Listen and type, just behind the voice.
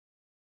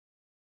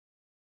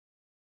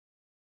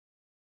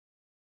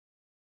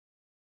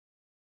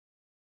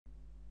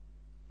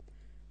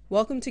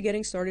Welcome to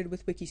Getting Started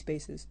with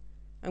Wikispaces.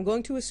 I'm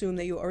going to assume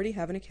that you already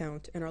have an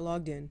account and are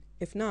logged in.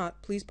 If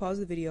not, please pause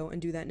the video and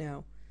do that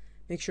now.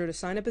 Make sure to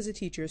sign up as a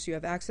teacher so you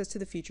have access to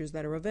the features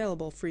that are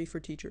available free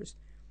for teachers.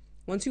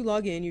 Once you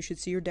log in, you should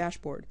see your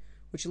dashboard,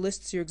 which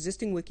lists your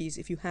existing wikis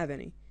if you have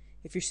any.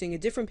 If you're seeing a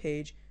different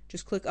page,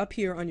 just click up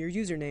here on your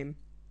username,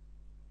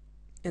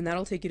 and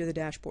that'll take you to the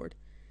dashboard.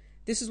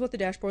 This is what the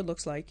dashboard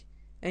looks like,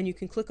 and you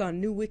can click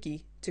on New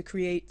Wiki to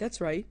create, that's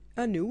right,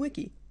 a new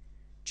wiki.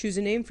 Choose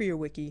a name for your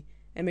wiki,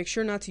 and make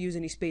sure not to use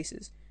any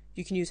spaces.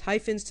 You can use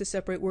hyphens to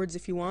separate words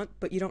if you want,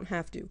 but you don't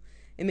have to.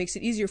 It makes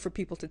it easier for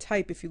people to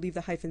type if you leave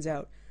the hyphens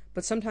out,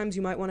 but sometimes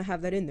you might want to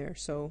have that in there,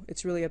 so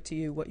it's really up to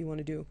you what you want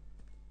to do.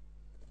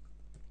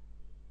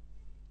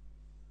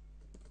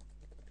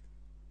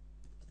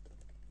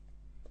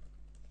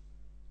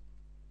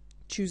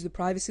 Choose the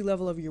privacy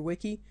level of your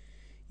wiki.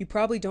 You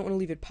probably don't want to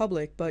leave it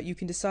public, but you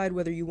can decide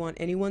whether you want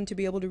anyone to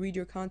be able to read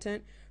your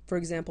content, for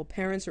example,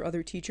 parents or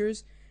other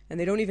teachers, and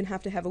they don't even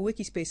have to have a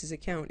Wikispaces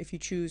account if you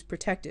choose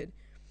Protected.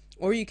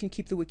 Or you can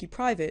keep the wiki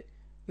private,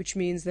 which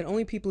means that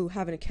only people who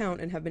have an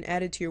account and have been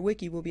added to your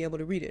wiki will be able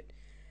to read it.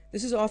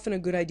 This is often a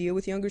good idea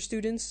with younger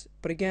students,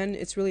 but again,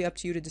 it's really up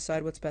to you to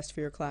decide what's best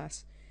for your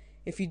class.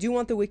 If you do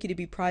want the wiki to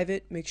be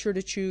private, make sure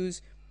to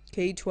choose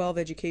K-12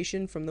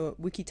 Education from the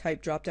Wiki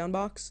Type drop-down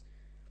box.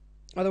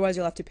 Otherwise,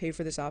 you'll have to pay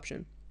for this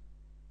option.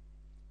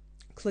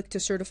 Click to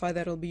certify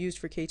that it'll be used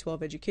for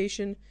K-12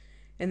 Education,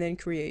 and then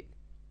Create.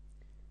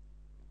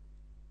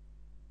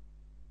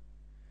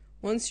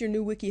 Once your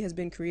new wiki has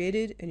been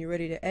created and you're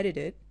ready to edit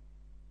it,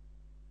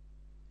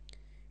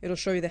 it'll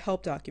show you the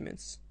help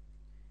documents.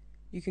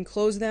 You can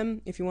close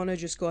them if you want to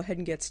just go ahead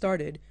and get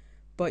started,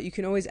 but you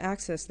can always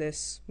access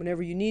this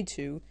whenever you need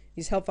to.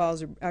 These help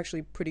files are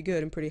actually pretty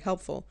good and pretty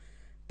helpful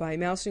by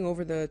mousing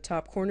over the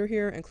top corner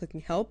here and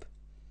clicking Help,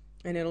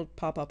 and it'll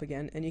pop up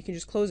again, and you can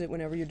just close it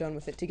whenever you're done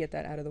with it to get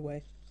that out of the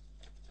way.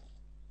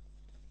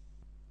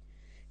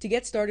 To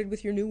get started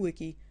with your new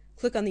wiki,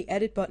 click on the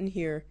Edit button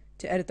here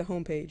to edit the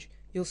home page.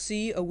 You'll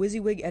see a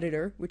WYSIWYG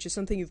editor, which is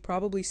something you've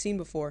probably seen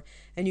before,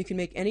 and you can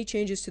make any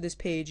changes to this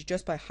page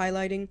just by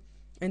highlighting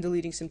and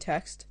deleting some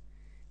text,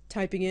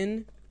 typing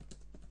in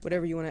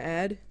whatever you want to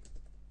add,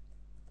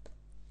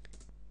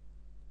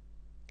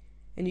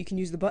 and you can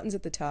use the buttons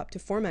at the top to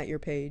format your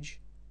page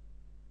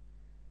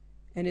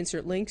and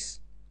insert links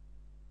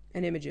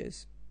and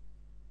images.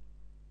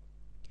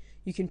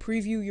 You can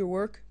preview your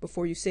work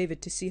before you save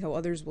it to see how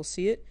others will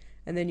see it,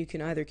 and then you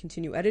can either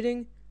continue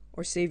editing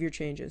or save your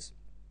changes.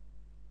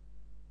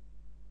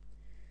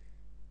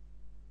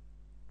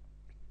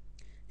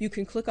 You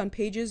can click on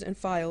Pages and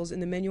Files in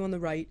the menu on the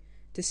right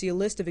to see a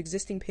list of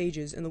existing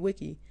pages in the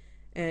wiki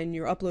and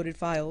your uploaded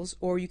files,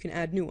 or you can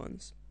add new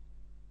ones.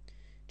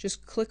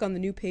 Just click on the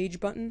New Page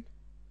button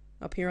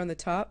up here on the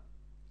top,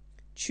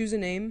 choose a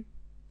name,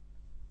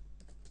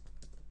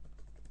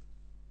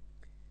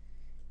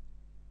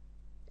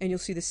 and you'll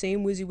see the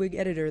same WYSIWYG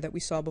editor that we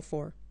saw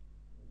before.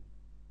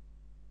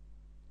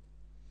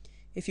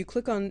 If you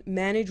click on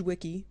Manage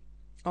Wiki,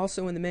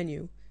 also in the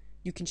menu,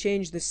 you can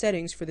change the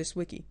settings for this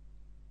wiki.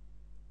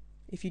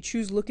 If you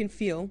choose Look and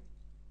Feel,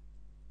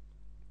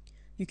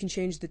 you can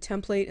change the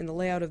template and the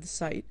layout of the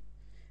site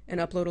and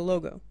upload a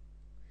logo.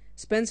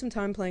 Spend some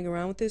time playing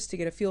around with this to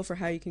get a feel for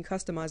how you can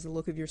customize the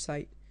look of your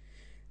site.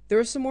 There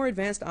are some more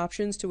advanced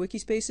options to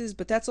Wikispaces,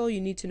 but that's all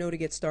you need to know to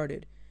get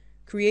started.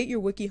 Create your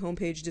wiki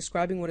homepage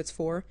describing what it's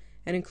for,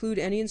 and include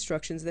any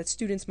instructions that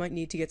students might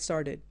need to get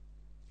started.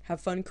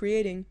 Have fun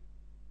creating!